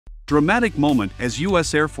Dramatic moment as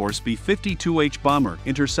U.S. Air Force B-52H bomber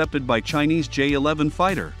intercepted by Chinese J-11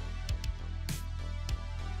 fighter.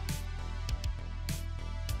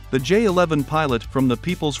 The J-11 pilot from the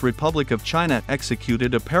People's Republic of China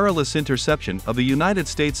executed a perilous interception of a United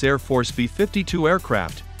States Air Force B-52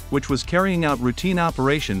 aircraft, which was carrying out routine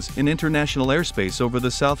operations in international airspace over the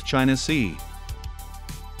South China Sea.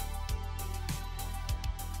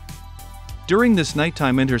 During this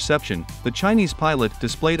nighttime interception, the Chinese pilot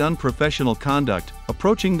displayed unprofessional conduct,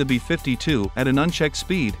 approaching the B-52 at an unchecked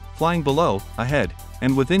speed, flying below, ahead,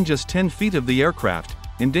 and within just 10 feet of the aircraft,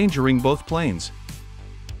 endangering both planes.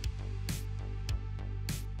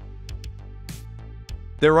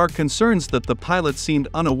 There are concerns that the pilot seemed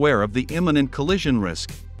unaware of the imminent collision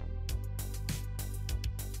risk.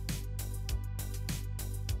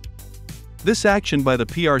 This action by the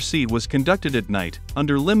PRC was conducted at night,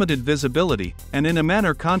 under limited visibility, and in a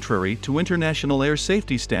manner contrary to international air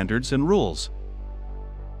safety standards and rules.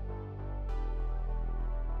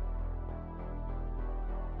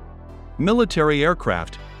 Military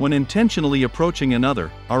aircraft, when intentionally approaching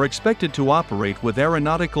another, are expected to operate with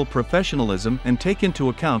aeronautical professionalism and take into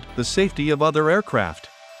account the safety of other aircraft.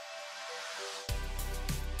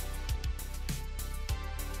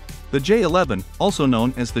 The J-11, also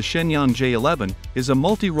known as the Shenyang J-11, is a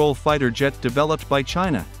multi-role fighter jet developed by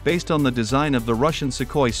China, based on the design of the Russian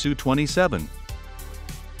Sukhoi Su-27.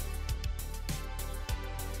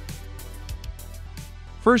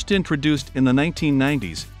 First introduced in the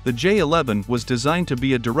 1990s, the J-11 was designed to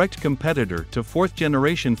be a direct competitor to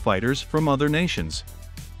fourth-generation fighters from other nations.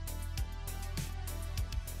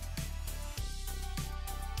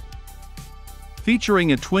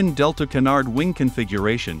 Featuring a twin Delta Canard wing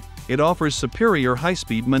configuration, it offers superior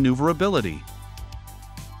high-speed maneuverability.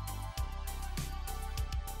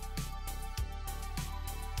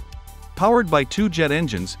 Powered by two jet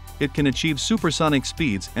engines, it can achieve supersonic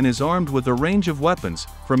speeds and is armed with a range of weapons,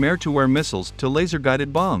 from air-to-air missiles to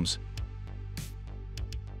laser-guided bombs.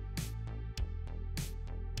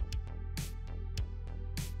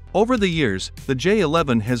 Over the years, the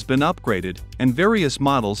J-11 has been upgraded, and various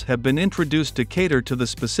models have been introduced to cater to the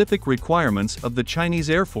specific requirements of the Chinese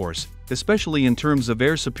Air Force, especially in terms of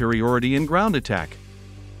air superiority and ground attack.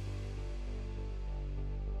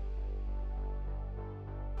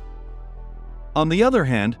 On the other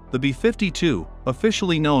hand, the B-52,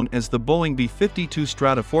 officially known as the Boeing B-52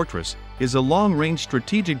 Stratofortress, is a long-range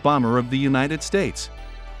strategic bomber of the United States.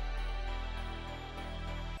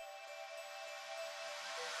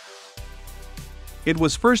 It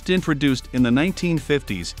was first introduced in the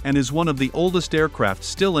 1950s and is one of the oldest aircraft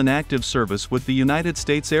still in active service with the United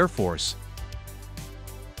States Air Force.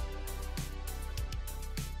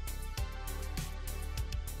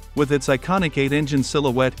 With its iconic 8-engine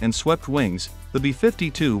silhouette and swept wings, the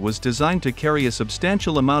B-52 was designed to carry a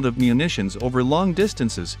substantial amount of munitions over long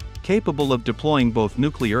distances, capable of deploying both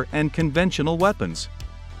nuclear and conventional weapons.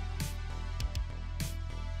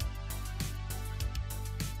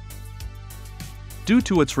 Due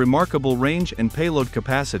to its remarkable range and payload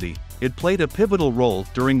capacity, it played a pivotal role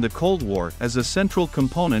during the Cold War as a central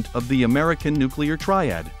component of the American nuclear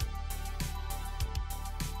triad.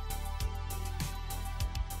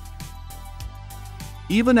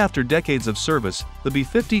 Even after decades of service, the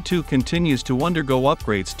B-52 continues to undergo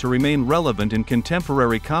upgrades to remain relevant in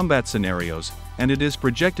contemporary combat scenarios, and it is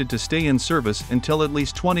projected to stay in service until at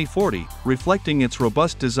least 2040, reflecting its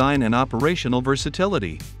robust design and operational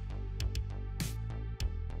versatility.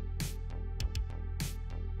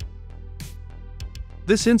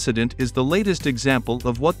 This incident is the latest example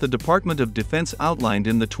of what the Department of Defense outlined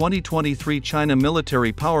in the 2023 China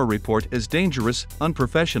Military Power Report as dangerous,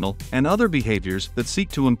 unprofessional, and other behaviors that seek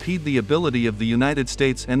to impede the ability of the United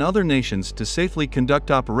States and other nations to safely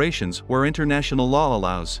conduct operations where international law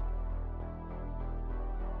allows.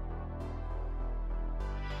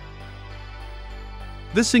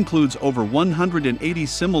 This includes over 180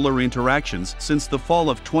 similar interactions since the fall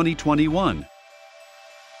of 2021.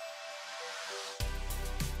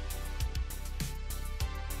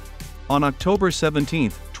 On October 17,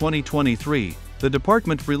 2023, the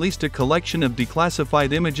department released a collection of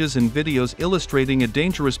declassified images and videos illustrating a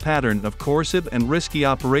dangerous pattern of coercive and risky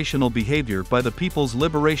operational behavior by the People's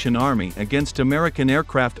Liberation Army against American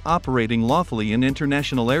aircraft operating lawfully in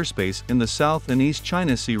international airspace in the South and East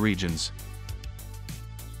China Sea regions.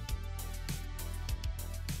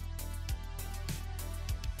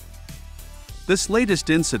 This latest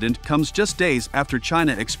incident comes just days after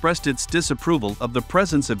China expressed its disapproval of the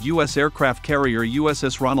presence of U.S. aircraft carrier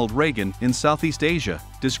USS Ronald Reagan in Southeast Asia,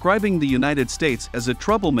 describing the United States as a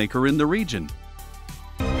troublemaker in the region.